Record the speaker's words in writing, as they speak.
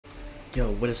Yo,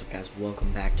 what is up guys?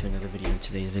 Welcome back to another video. In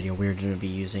today's video we're going to be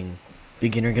using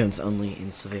beginner guns only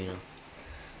in Savannah.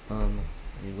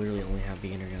 We literally only have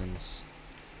beginner guns.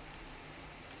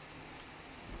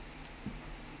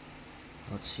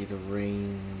 Let's see the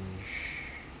range.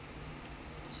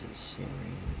 Does it say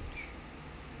range?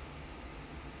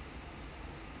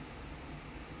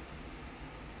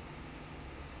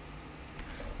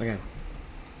 Okay,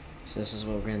 so this is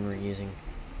what gun we're using.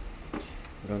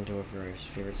 We're going to over our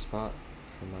favorite spot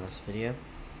from last video.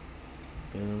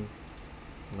 Boom.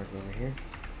 Mark it over here.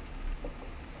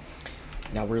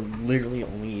 Now we're literally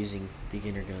only using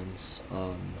beginner guns.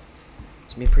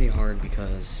 It's gonna be pretty hard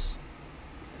because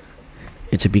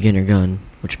it's a beginner gun,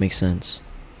 which makes sense.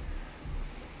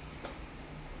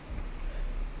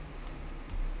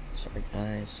 Sorry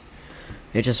guys.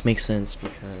 It just makes sense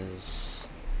because,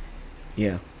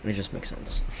 yeah, it just makes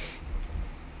sense.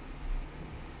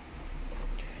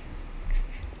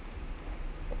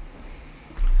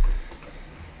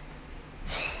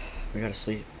 We got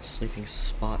a sleeping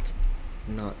spot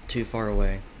not too far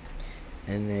away,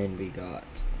 and then we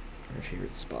got our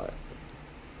favorite spot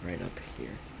right up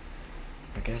here.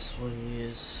 I guess we'll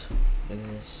use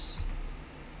this.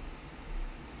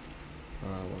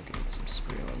 We'll get some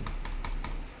spray on.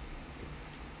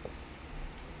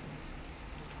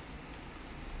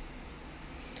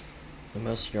 The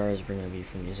most yards we're gonna be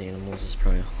from these animals is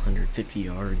probably 150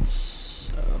 yards,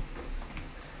 so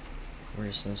we're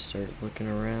just gonna start looking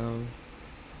around.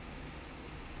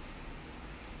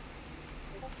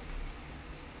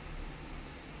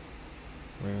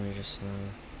 Really just,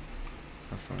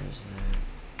 how far is that?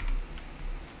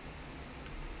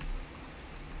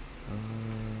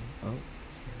 Oh,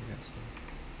 here we got some.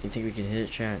 You think we can hit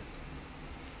it, chat?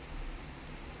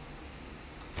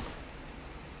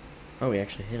 Oh, we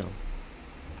actually hit him.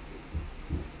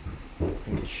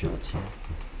 Good shot too.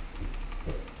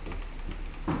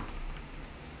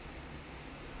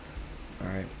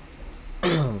 Alright.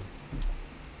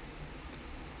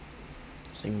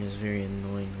 This thing is very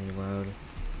annoyingly loud.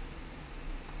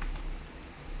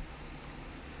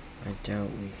 I doubt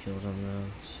we killed him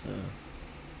though, so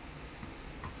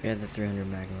if we had the 300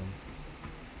 Magnum,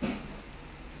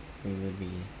 we would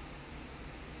be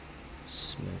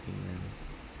smoking them.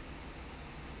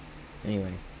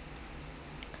 Anyway,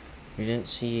 we didn't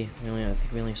see, I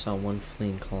think we only saw one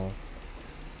fleeing call,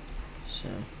 so,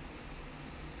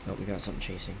 oh, we got something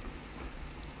chasing.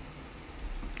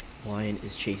 Lion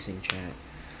is chasing, chat.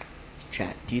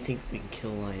 Chat, do you think we can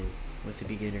kill lion with a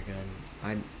beginner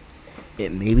gun?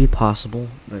 It may be possible,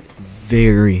 but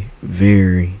very,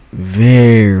 very,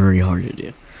 very hard to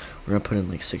do. We're gonna put in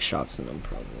like 6 shots in him,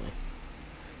 probably.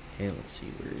 Okay, let's see,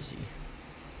 where is he?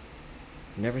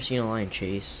 I've never seen a lion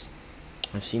chase.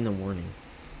 I've seen the warning.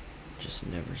 Just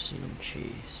never seen him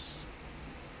chase.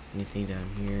 Anything down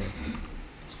here?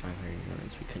 It's 500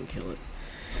 yards. We couldn't kill it,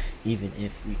 even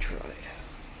if we tried.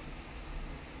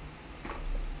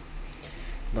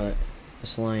 But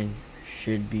this line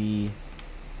should be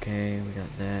okay. We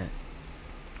got that.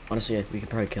 Honestly, we could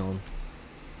probably kill him.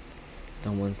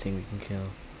 The one thing we can kill.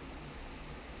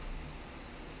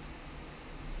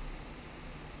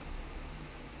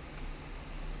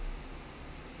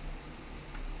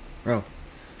 Bro,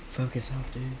 focus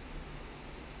out, dude.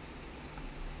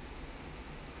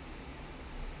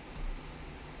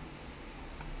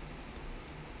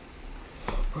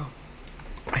 Bro,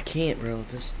 I can't, bro.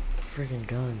 This friggin'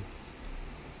 gun.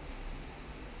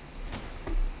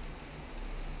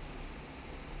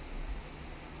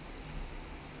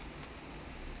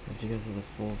 I have to go through the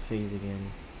full phase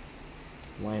again.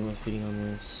 Lion was feeding on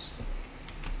this.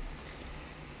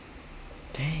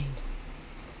 Dang.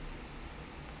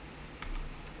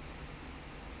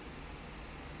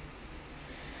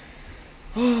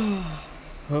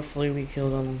 Hopefully we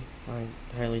killed him. I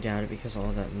highly doubt it because of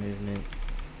all that movement.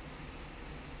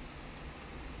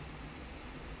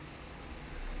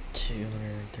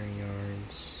 230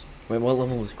 yards. Wait, what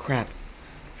level was crap?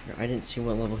 I didn't see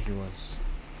what level he was.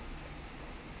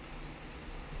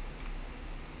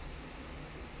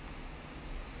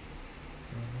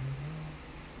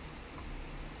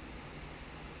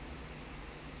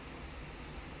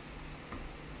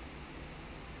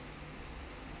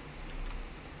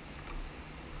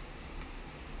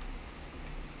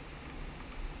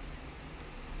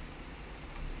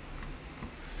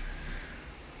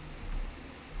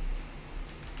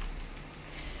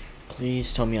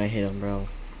 Please tell me I hit him, bro.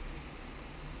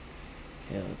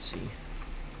 Okay, let's see.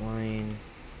 Line.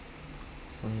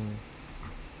 Flame.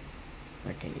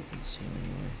 I can't even see him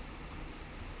anyway.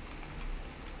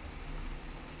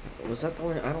 Was that the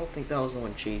one? I don't think that was the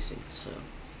one chasing, so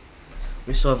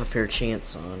We still have a fair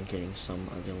chance on getting some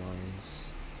other lines.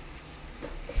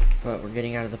 But we're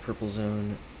getting out of the purple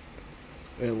zone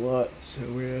a lot, so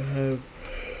we're gonna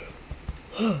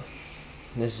have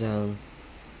this zone.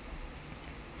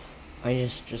 I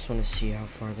just want to see how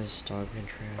far this dog can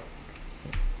track.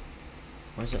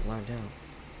 Why is it lagged out?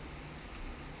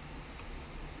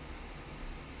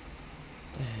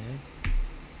 What the heck?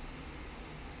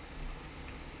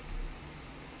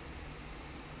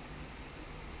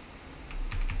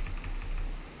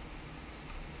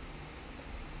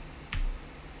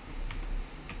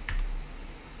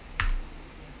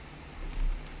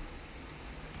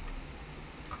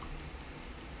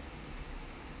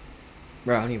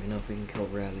 Bro, I don't even know if we can kill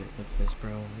rabbit with this, bro.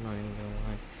 I'm not even gonna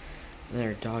lie. And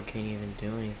their dog can't even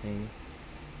do anything.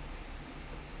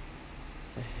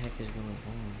 What the heck is going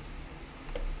on?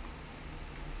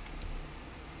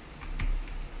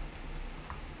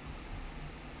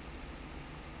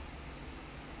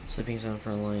 Sleeping zone for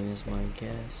a lion is my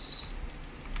guess.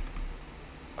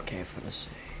 Okay, I found a say.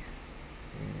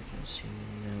 We're gonna see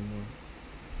no more.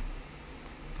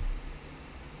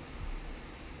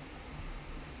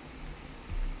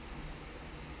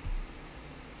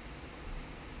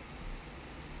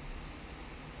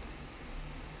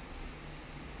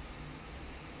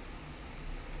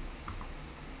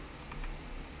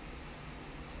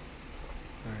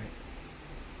 Alright.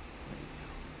 Where'd he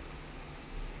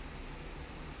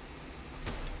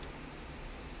go?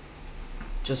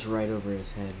 Just right over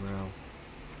his head, bro.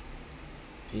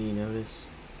 Did you notice?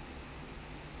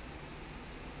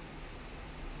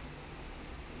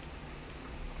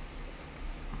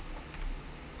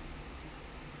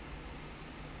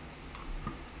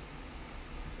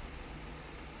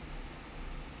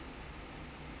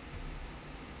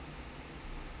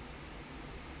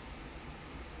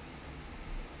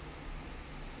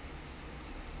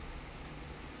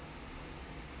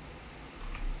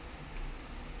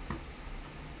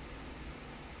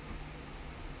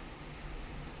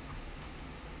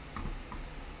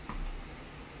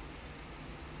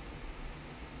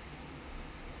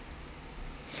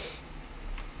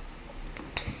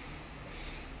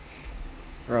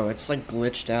 Bro, it's like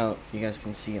glitched out. You guys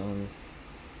can see on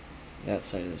that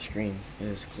side of the screen. It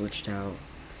is glitched out.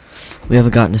 We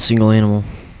haven't gotten a single animal.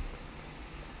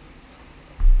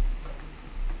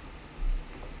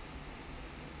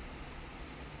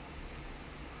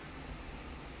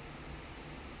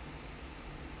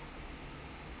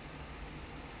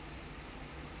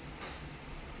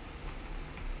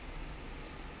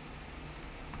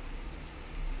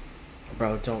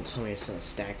 Bro, don't tell me it's gonna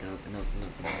stack up and up and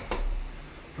up and up.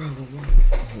 Bro, the one.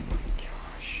 Oh my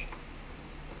gosh.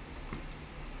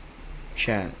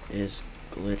 Chat is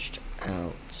glitched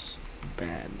out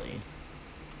badly.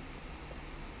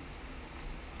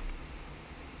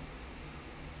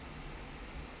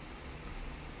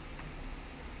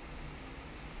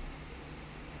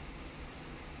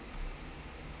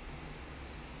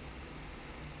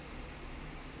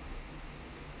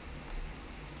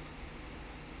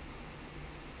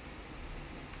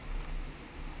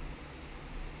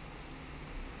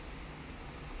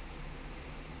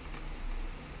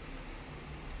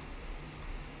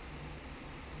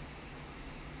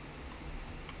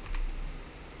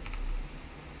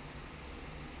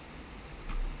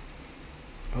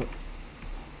 Oh.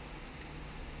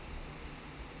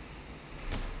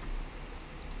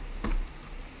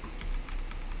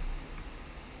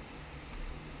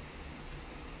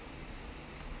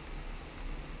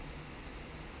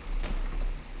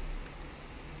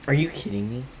 Are you kidding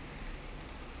me?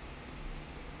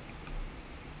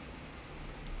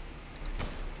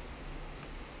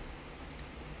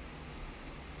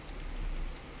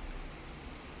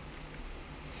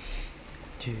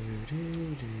 Do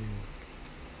do do.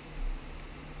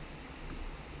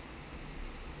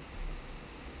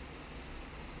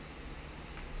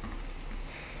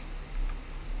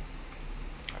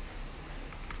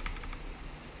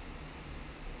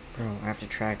 Bro, I have to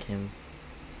track him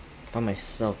by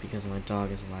myself because my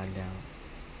dog is lagged out.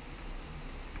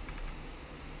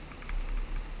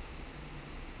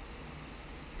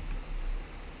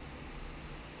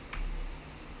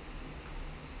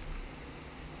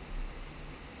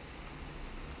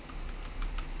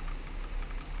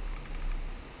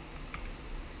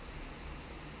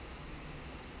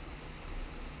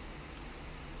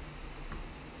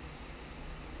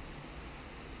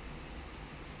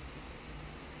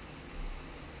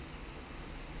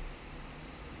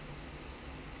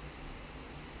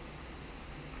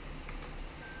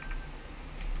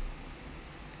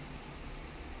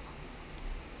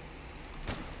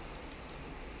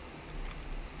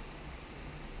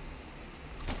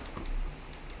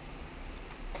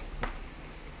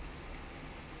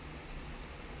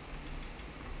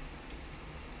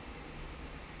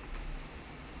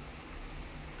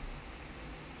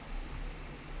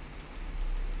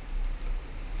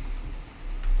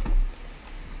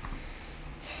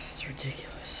 That's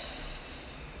ridiculous.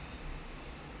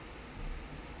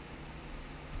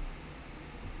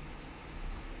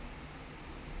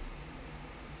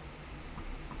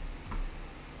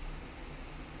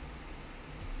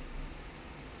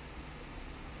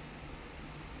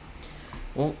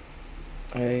 Well,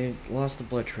 I lost the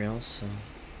blood trail, so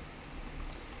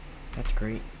that's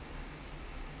great.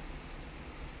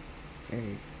 Very,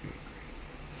 very great.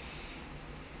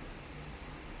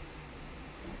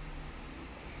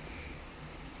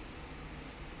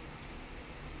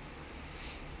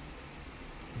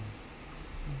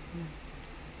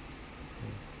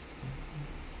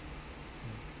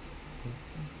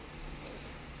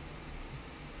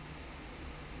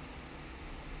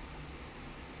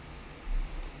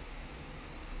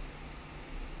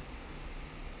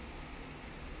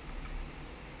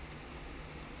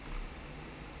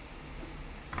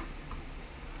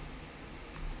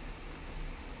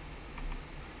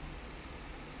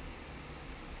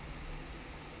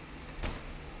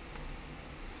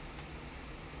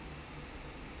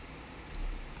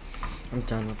 I'm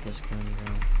done with this gun,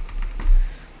 bro.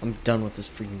 I'm done with this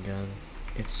freaking gun.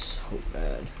 It's so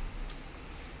bad.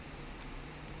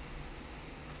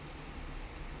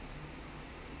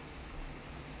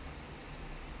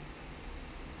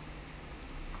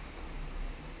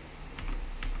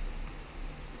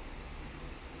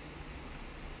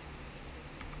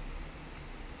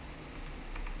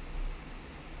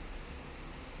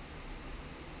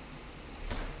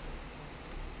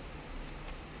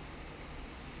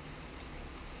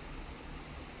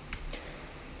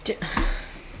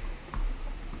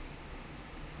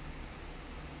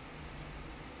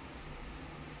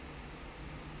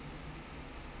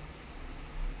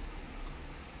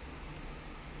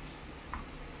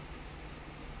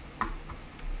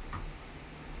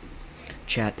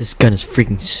 Chat, this gun is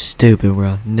freaking stupid,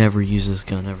 bro. Never use this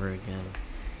gun ever again.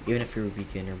 Even if you're a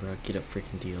beginner, bro, get a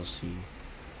freaking DLC.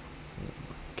 Oh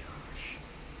my gosh.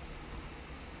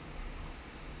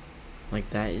 Like,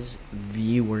 that is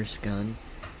the worst gun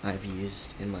I've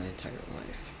used in my entire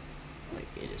life. Like,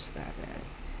 it is that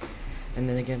bad. And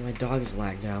then again, my dog is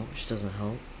lagged out, which doesn't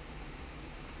help.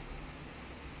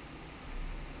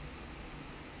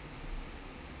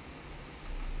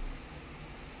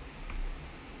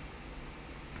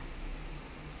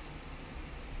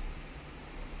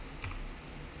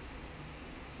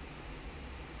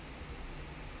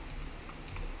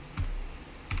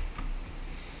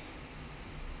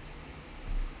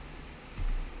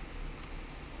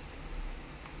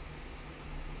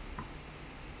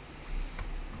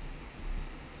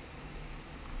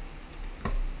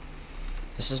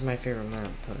 This is my favorite map,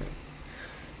 but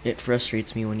it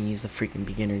frustrates me when you use the freaking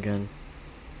beginner gun.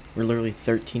 We're literally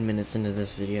 13 minutes into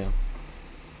this video.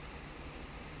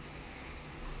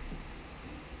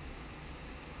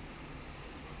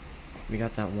 We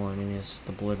got that one, and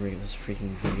the blood rate was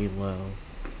freaking very low.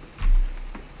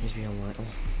 Needs to be on light. Oh,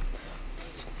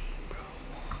 flame, bro.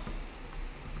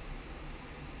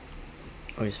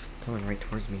 Oh, he's coming right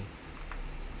towards me.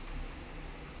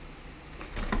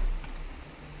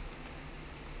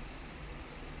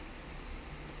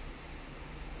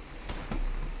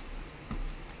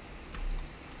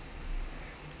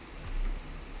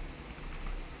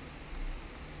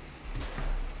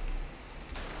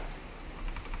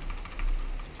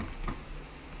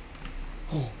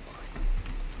 Oh my.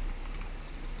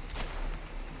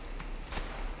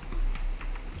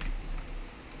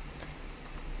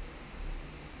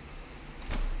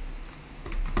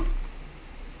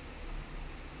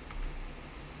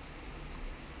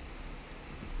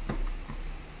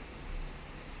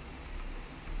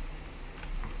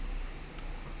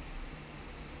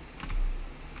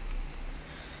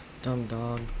 Dumb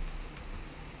dog.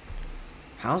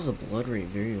 How's the blood rate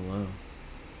very low?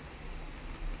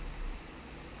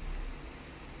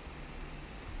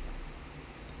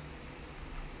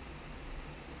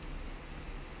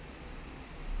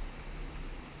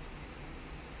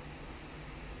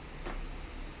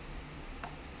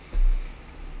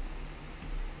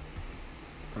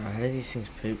 Bro, how do these things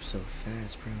poop so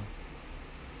fast, bro?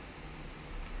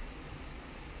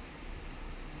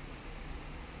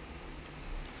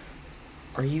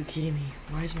 Are you kidding me?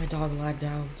 Why is my dog lagged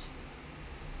out?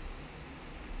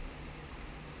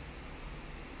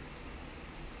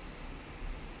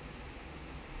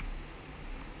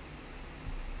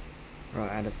 Bro,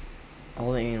 out of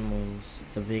all the animals,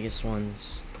 the biggest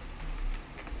ones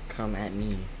come at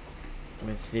me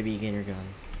with the beginner gun.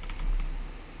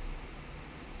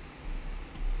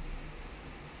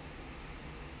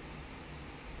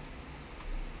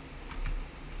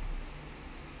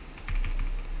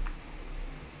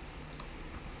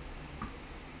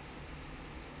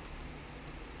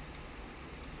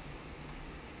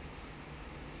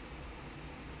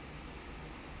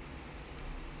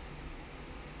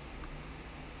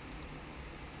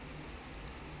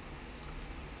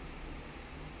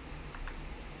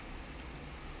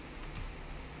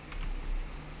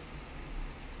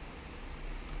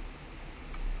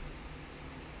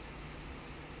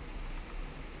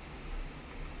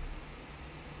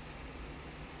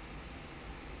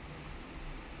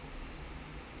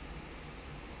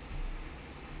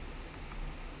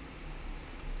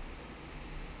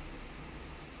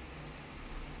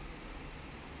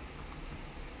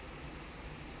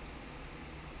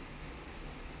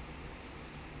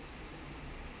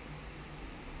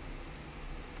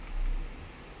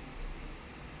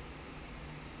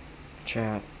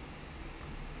 Chat.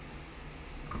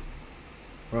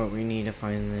 Bro, we need to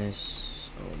find this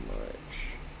so much.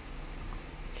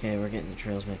 Okay, we're getting the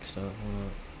trails mixed up. Hold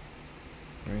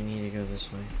up. We need to go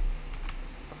this way.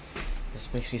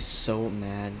 This makes me so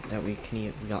mad that we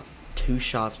got 2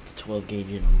 shots with the 12 gauge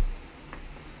in them.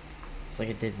 It's like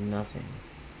it did nothing.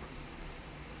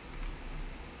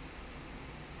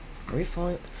 Are we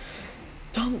falling?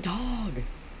 Dumb dog!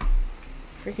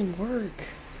 Freaking work!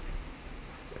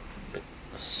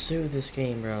 Sue this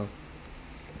game, bro.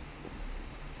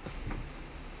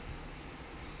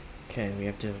 Okay, we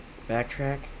have to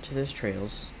backtrack to those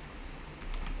trails.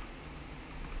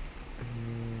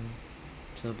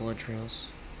 To the blood trails.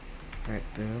 Alright,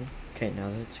 boom. Okay, now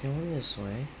that it's going this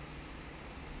way.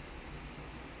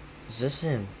 Is this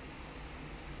him?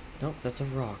 Nope, that's a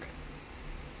rock.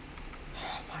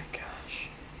 Oh my gosh.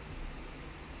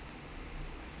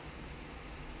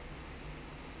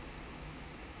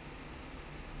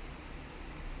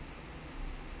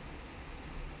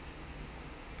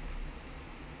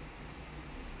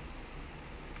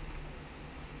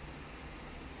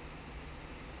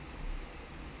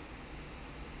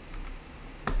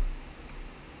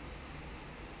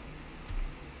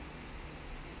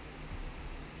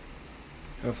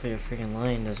 Hopefully a freaking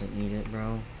lion doesn't eat it,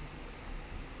 bro.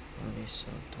 That'd be so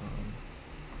dumb.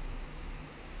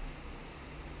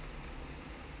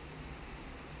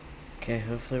 Okay,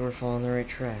 hopefully we're following the right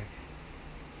track.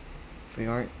 If we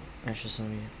aren't, that's just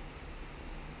gonna be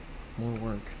more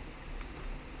work.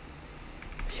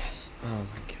 Yes. Oh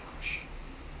my gosh.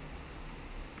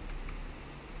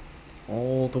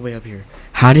 All the way up here.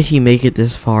 How did he make it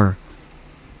this far?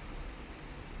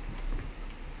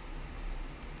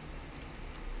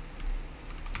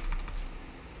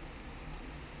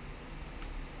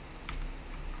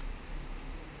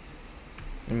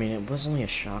 I mean, it was only a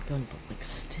shotgun, but like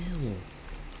still.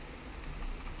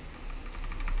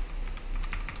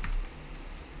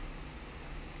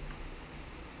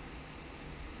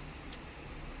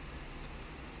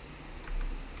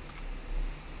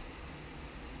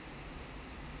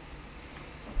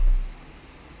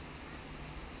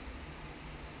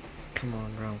 Come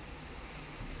on, bro.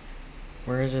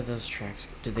 Where did those tracks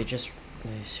go? Did they just...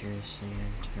 They seriously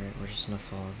end? Alright, we're just gonna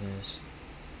follow this.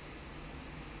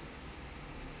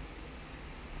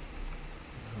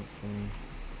 Hopefully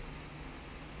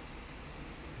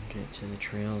get to the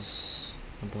trails,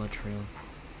 the blood trail.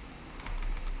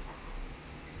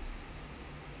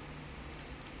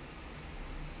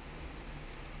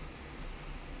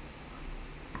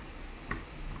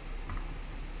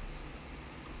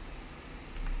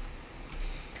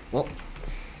 Well,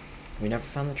 we never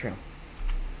found the trail.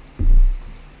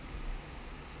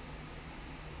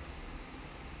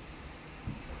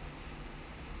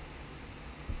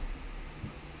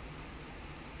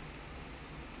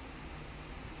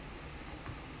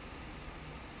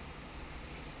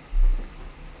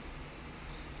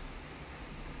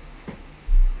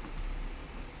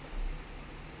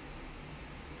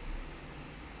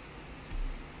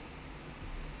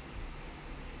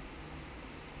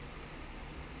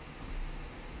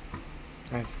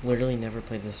 I've literally never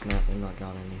played this map and not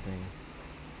got anything.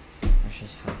 That's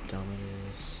just how dumb it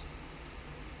is.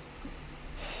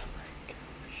 Oh my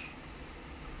gosh.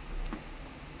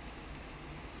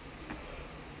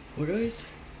 Well guys,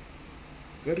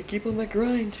 gotta keep on that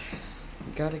grind.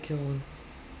 Gotta kill him.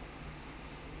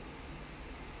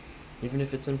 Even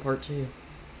if it's in part 2.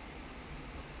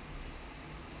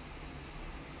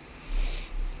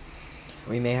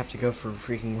 We may have to go for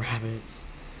freaking rabbits.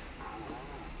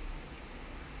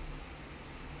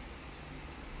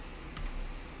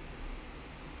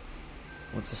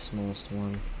 What's the smallest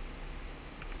one?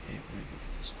 Okay, we're gonna go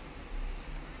for this one.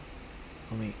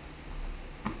 Oh wait.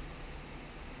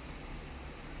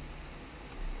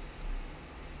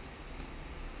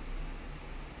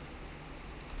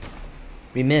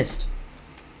 We missed.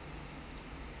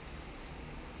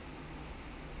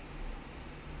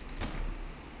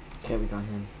 Okay, we got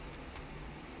him.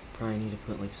 Probably need to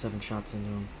put like 7 shots into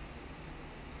him.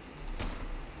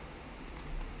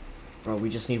 Bro, we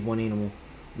just need one animal.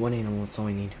 One animal, that's all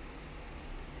we need.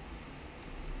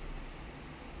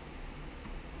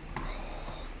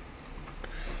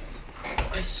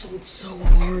 I sold so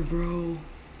hard, bro.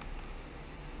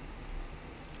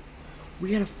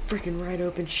 We had a freaking wide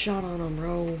open shot on him,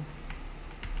 bro.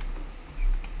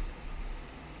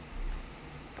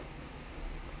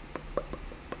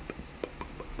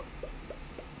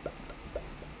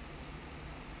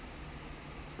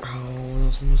 Oh, that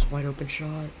was the most wide open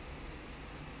shot.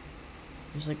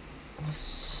 It was like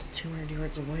almost 200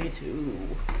 yards away too.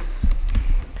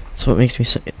 That's what makes me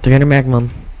say 300 magnum.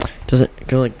 Does it?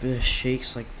 go like this,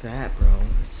 shakes like that, bro.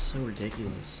 It's so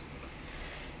ridiculous.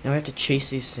 Now I have to chase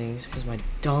these things because my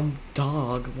dumb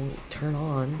dog won't turn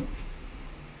on.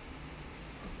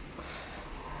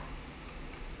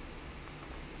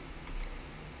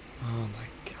 Oh my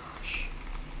gosh.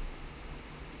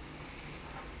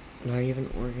 Not even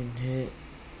organ hit.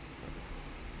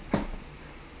 Okay.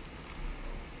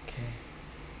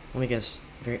 Let me guess.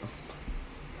 Very. Oh,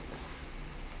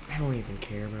 I don't even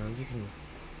care, bro. You can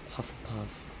huff and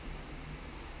puff.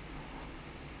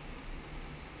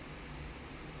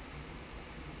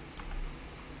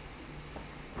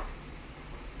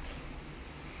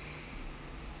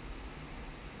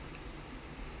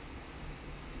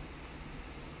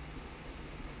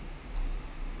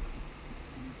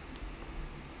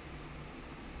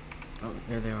 Oh,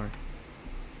 there they are.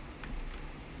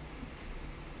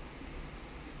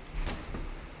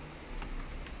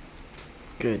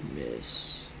 Good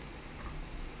miss.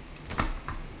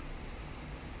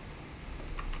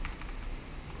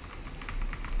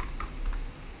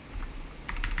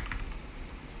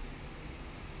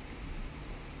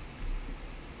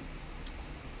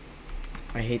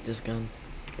 I hate this gun.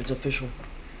 It's official.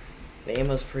 The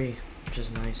ammo's free, which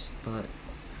is nice, but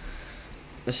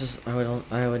this is I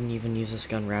wouldn't even use this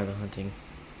gun rabbit hunting.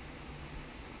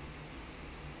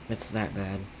 It's that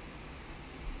bad.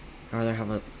 I'd rather have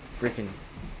a freaking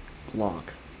Glock.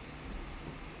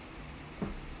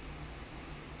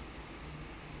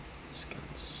 This gun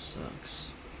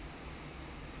sucks.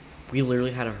 We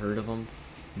literally had a herd of them,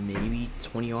 maybe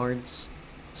 20 yards.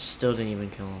 Still didn't even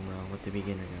kill them, bro, with the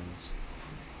beginner guns.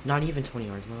 Not even 20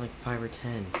 yards, more like 5 or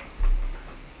 10.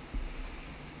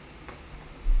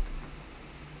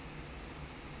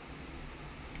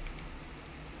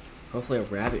 Hopefully a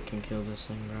rabbit can kill this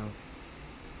thing, bro.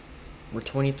 We're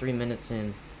 23 minutes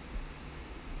in.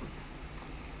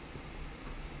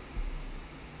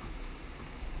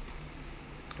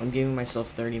 I'm giving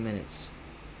myself 30 minutes.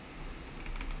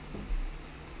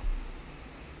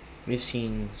 We've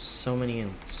seen so many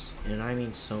animals. And I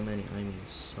mean so many. I mean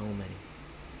so many.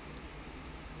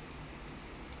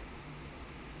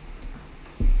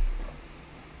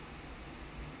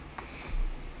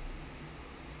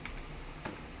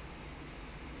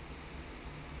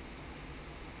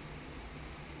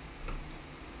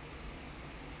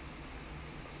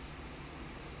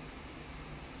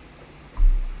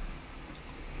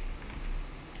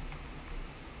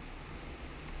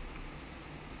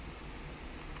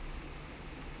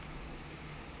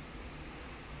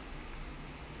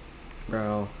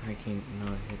 Bro, I can't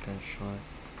not hit that shot.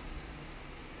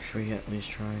 Should we at least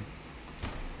try?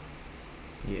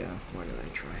 Yeah, why did I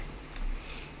try?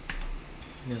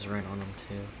 He was right on him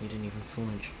too. He didn't even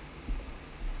flinch.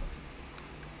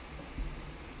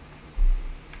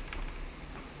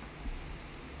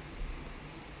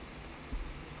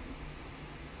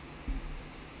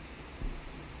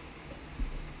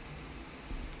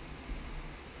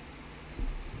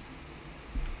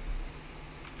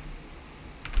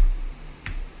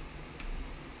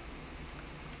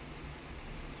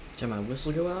 Did my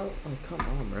whistle go out? Oh, come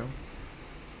on, bro.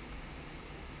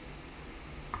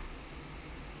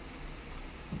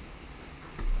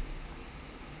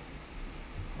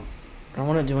 I don't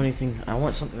want to do anything. I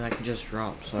want something that I can just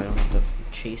drop so I don't have to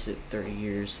chase it 30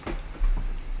 years.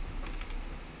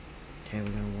 Okay,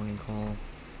 we got a warning call.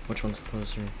 Which one's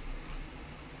closer?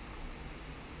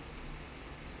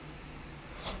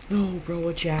 No, bro,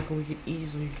 a jackal. We could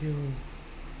easily kill him.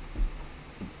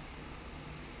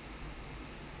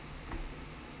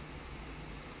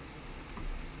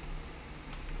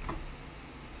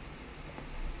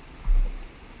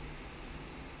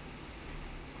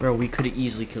 Bro, we could have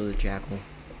easily killed a jackal.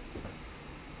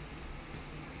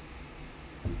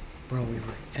 Bro, we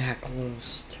were that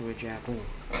close to a jackal.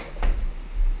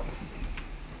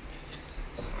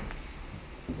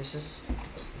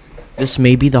 This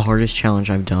may be the hardest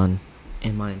challenge I've done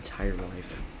in my entire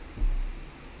life.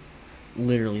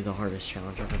 Literally the hardest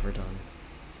challenge I've ever done.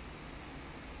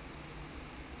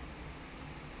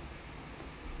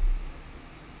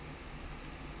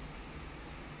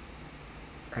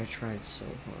 I tried so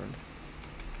hard.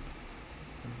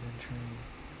 I've been trying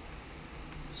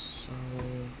so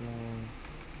long.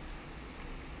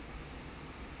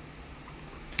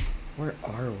 Where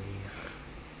are we?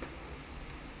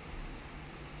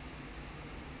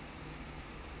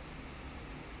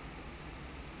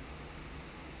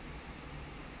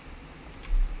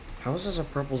 How is this a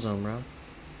purple zone, bro?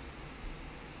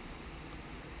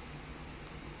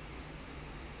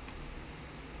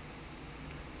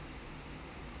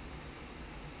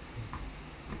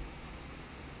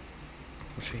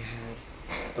 Wish we had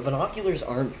The binoculars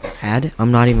aren't bad.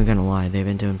 I'm not even gonna lie. They've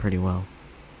been doing pretty well.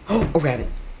 Oh, a rabbit.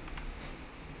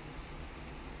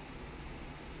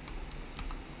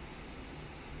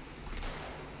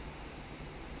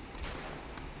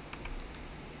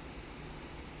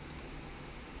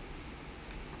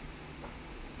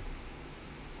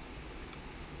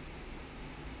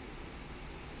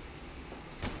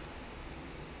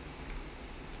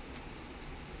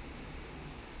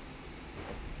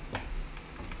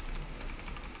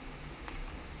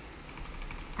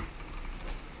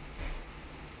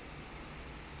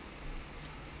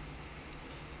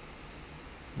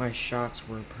 My shots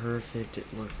were perfect,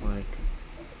 it looked like.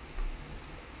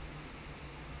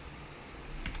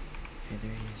 Okay,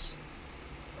 there he is.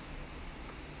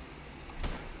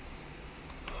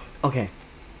 Okay.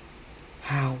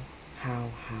 How?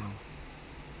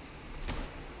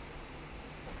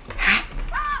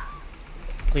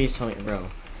 Please tell me, bro.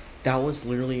 That was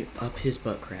literally up his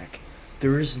butt crack.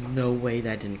 There is no way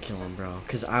that didn't kill him, bro.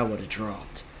 Because I would have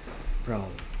dropped.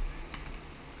 Bro.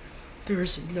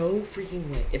 There's no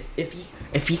freaking way.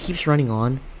 If he keeps running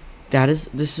on,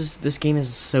 this game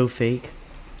is so fake.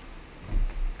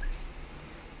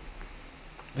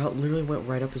 That literally went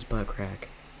right up his butt crack.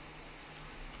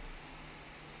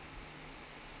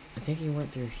 I think he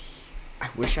went through. I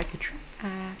wish I could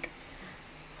track.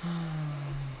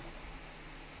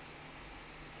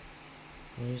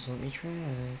 Please let me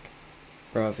track.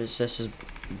 Bro, if it says his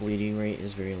bleeding rate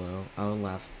is very low, I would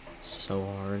laugh so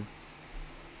hard.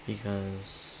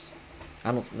 Because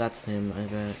I don't. That's him. I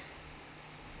bet.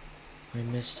 I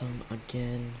missed him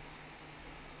again.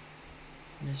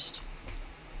 Missed.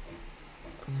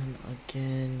 And then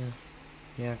again.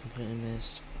 Yeah, completely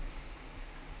missed.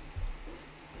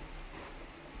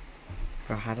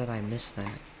 Bro, how did I miss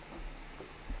that?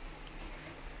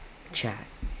 Chat.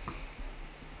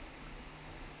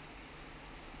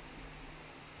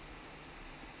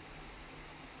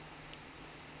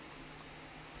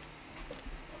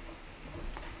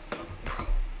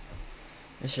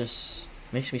 This just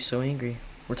makes me so angry.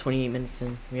 We're 28 minutes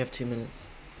in. We have 2 minutes.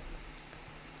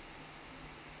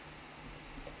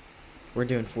 We're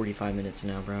doing 45 minutes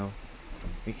now, bro.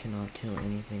 We cannot kill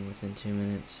anything within 2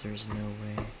 minutes. There's no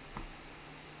way.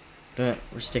 But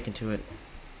we're sticking to it.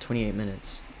 28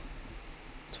 minutes.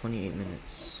 28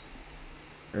 minutes.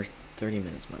 Or 30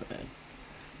 minutes, my bad.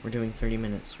 We're doing 30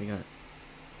 minutes. We got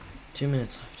 2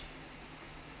 minutes left.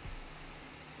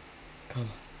 Come on.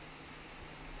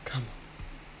 Come on.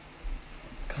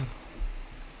 Come on.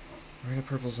 We're in a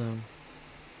purple zone.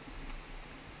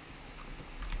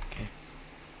 Okay.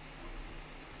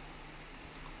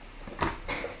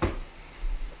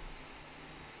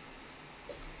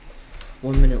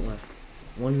 One minute left.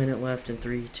 1 minute left in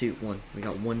 3, 2, 1. We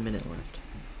got 1 minute left.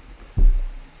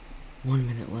 1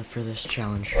 minute left for this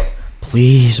challenge.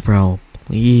 Please, bro.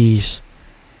 Please.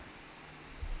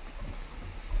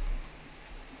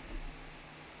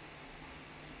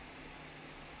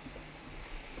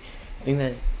 I think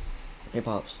that. Hey,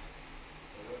 Pops.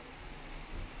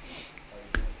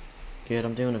 Good,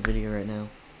 I'm doing a video right now.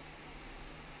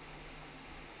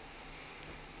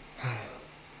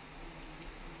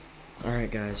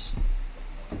 Alright, guys.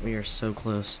 We are so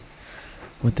close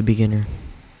with the beginner.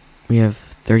 We have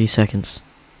 30 seconds.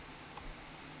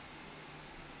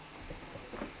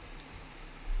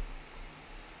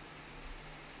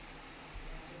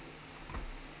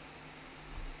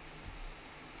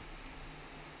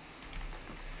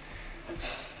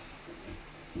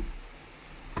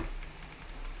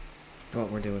 Oh,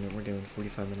 we're doing it. We're doing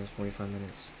 45 minutes, 45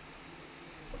 minutes.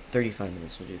 35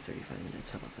 minutes. We'll do 35 minutes.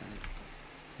 How about that?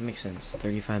 That makes sense.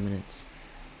 35 minutes.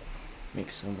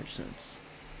 Makes so much sense.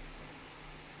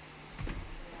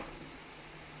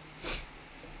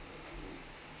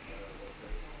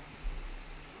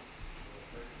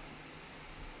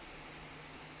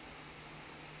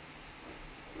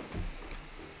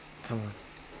 Come on.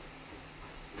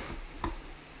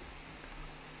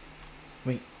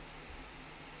 Wait.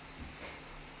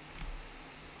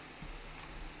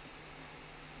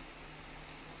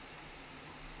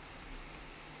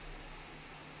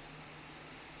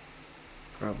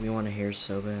 Bro, we want a hair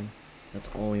so bad. That's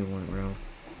all we want, bro.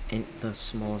 And the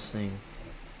smallest thing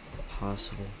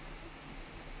possible.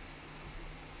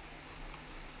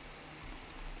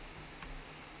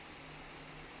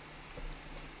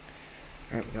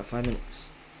 Alright, we got 5 minutes.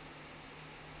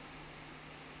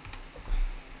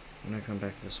 I'm gonna come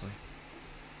back this way.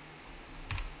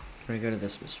 We're gonna go to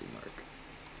this mystery mark.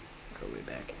 Go way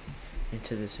back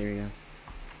into this area.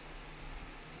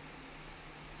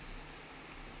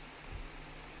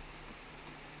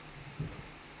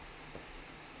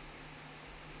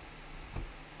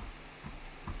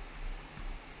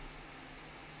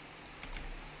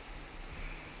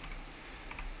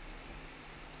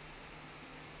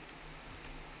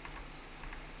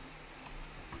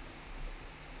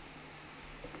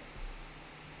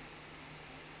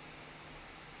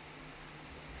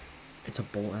 It's a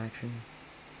bolt action.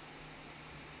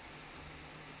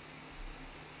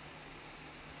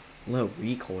 Low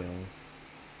recoil.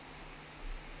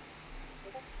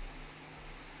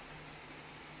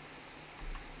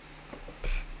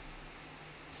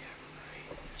 Yeah, right.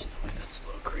 There's no way that's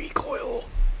low recoil.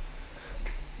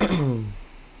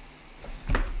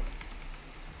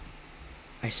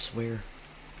 I swear.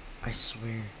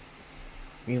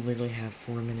 We literally have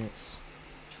 4 minutes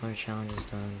till our challenge is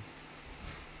done.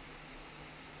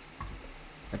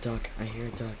 A duck. I hear a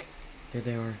duck. There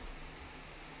they are.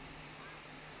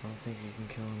 I don't think you can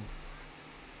kill him.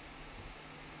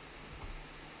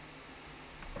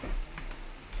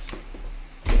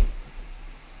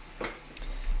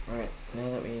 Alright, now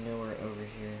that we know we're over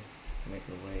here, make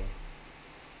our way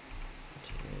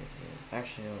to it.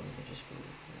 Actually, no, we can just go over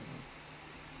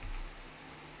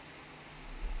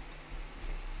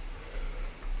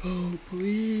here. Oh,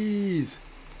 please!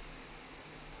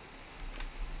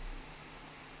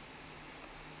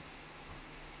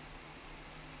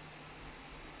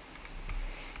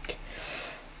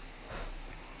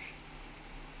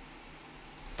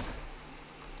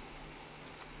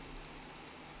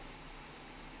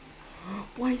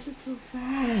 Why is it so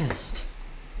fast?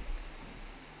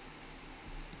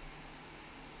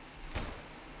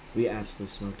 We absolutely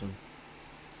smoked him.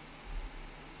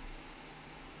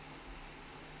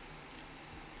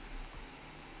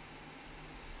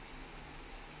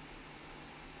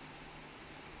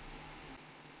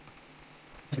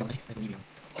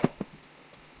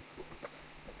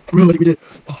 Really, we did.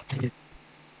 Oh, we did.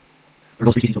 Or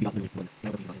else these will be out in one.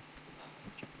 That would be fine.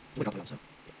 Wake up, so.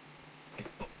 Okay.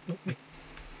 Oh, no, wait.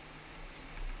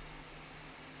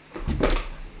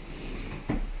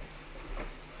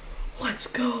 Let's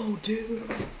go, dude.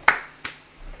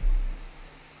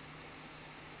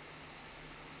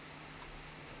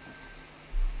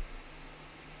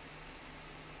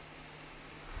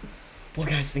 Well,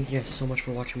 guys, thank you guys so much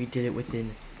for watching. We did it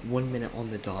within 1 minute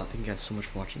on the dot. Thank you guys so much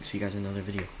for watching. See you guys in another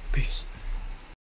video. Peace.